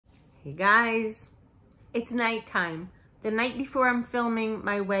Hey guys, it's nighttime, the night before I'm filming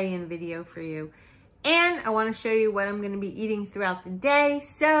my weigh-in video for you. And I want to show you what I'm going to be eating throughout the day.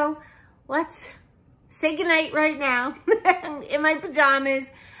 So let's say goodnight right now in my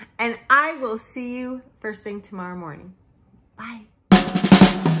pajamas, and I will see you first thing tomorrow morning. Bye.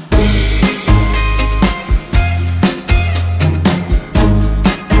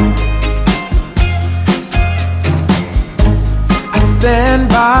 Stand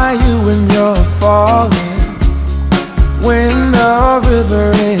by you when you're falling, when the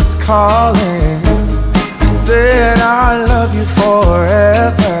river is calling. I said I love you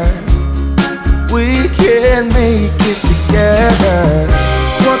forever. We can make it together.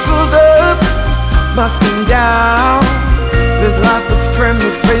 What goes up must come down. There's lots of friendly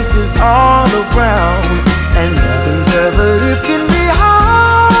faces all around, and nothing's ever lifting me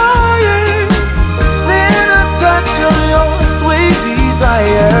higher than a touch of your sweet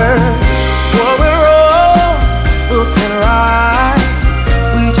desire. Well, we're all built in right.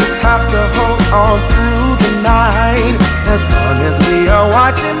 We just have to hold on through the night. As long as we are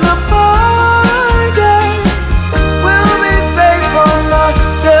watching the fire, we'll be safe from the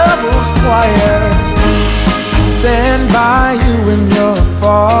devil's choir. I stand by you when you're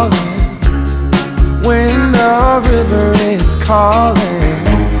falling, when the river is calling.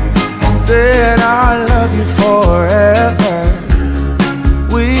 I said I love you forever.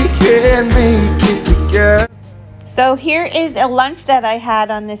 We can make it together. So here is a lunch that I had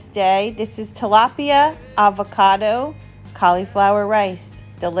on this day. This is tilapia, avocado, cauliflower rice.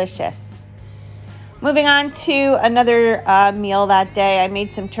 Delicious. Moving on to another meal that day. I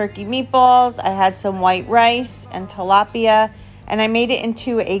made some turkey meatballs. I had some white rice and tilapia, and I made it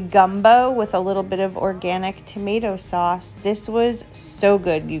into a gumbo with a little bit of organic tomato sauce. This was so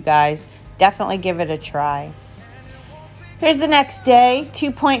good, you guys. Definitely give it a try. Here's the next day,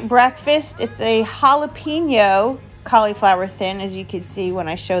 2-point breakfast. It's a jalapeno cauliflower thin, as you can see when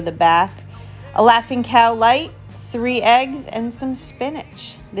I show the back. A Laughing Cow light, 3 eggs, and some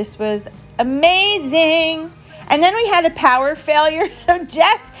spinach. This was amazing. And then we had a power failure, so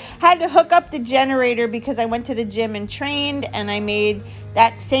Jess had to hook up the generator because I went to the gym and trained, and I made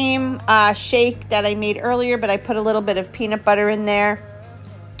that same shake that I made earlier, but I put a little bit of peanut butter in there.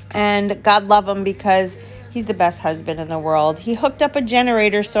 And God love him because he's the best husband in the world. He hooked up a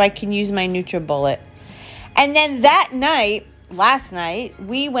generator so I can use my NutriBullet. And then that night, last night,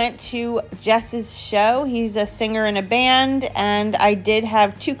 we went to Jess's show. He's a singer in a band, and I did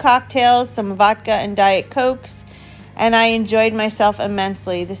have 2 cocktails, some vodka and Diet Cokes, and I enjoyed myself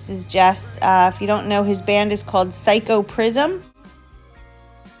immensely. This is Jess. If you don't know, his band is called Psycho Prism.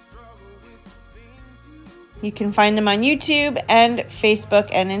 You can find them on YouTube and Facebook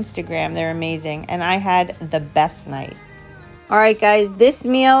and Instagram. They're amazing. And I had the best night. All right, guys, this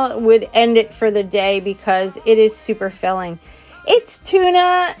meal would end it for the day because it is super filling. It's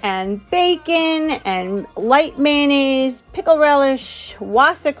tuna and bacon and light mayonnaise, pickle relish,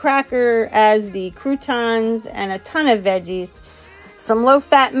 wassa cracker as the croutons, and a ton of veggies. Some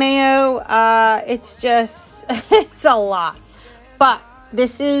low-fat mayo. It's just, it's a lot. But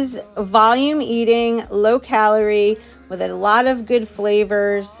this is volume eating, low calorie, with a lot of good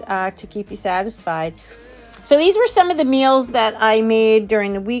flavors to keep you satisfied. So these were some of the meals that I made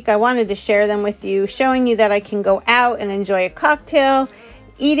during the week. I wanted to share them with you, showing you that I can go out and enjoy a cocktail,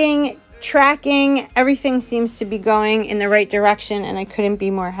 eating, tracking. Everything seems to be going in the right direction, and I couldn't be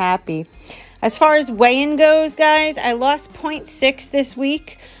more happy. As far as weigh-in goes, guys, I lost 0.6 this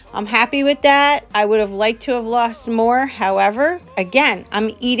week. I'm happy with that. I would have liked to have lost more. However, again,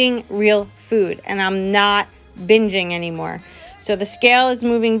 I'm eating real food and I'm not binging anymore. So the scale is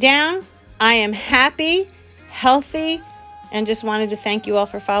moving down. I am happy, healthy, and just wanted to thank you all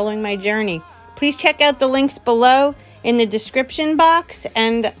for following my journey. Please check out the links below in the description box.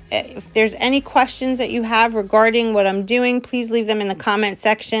 And if there's any questions that you have regarding what I'm doing, please leave them in the comment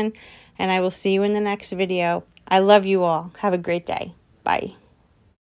section. And I will see you in the next video. I love you all. Have a great day. Bye.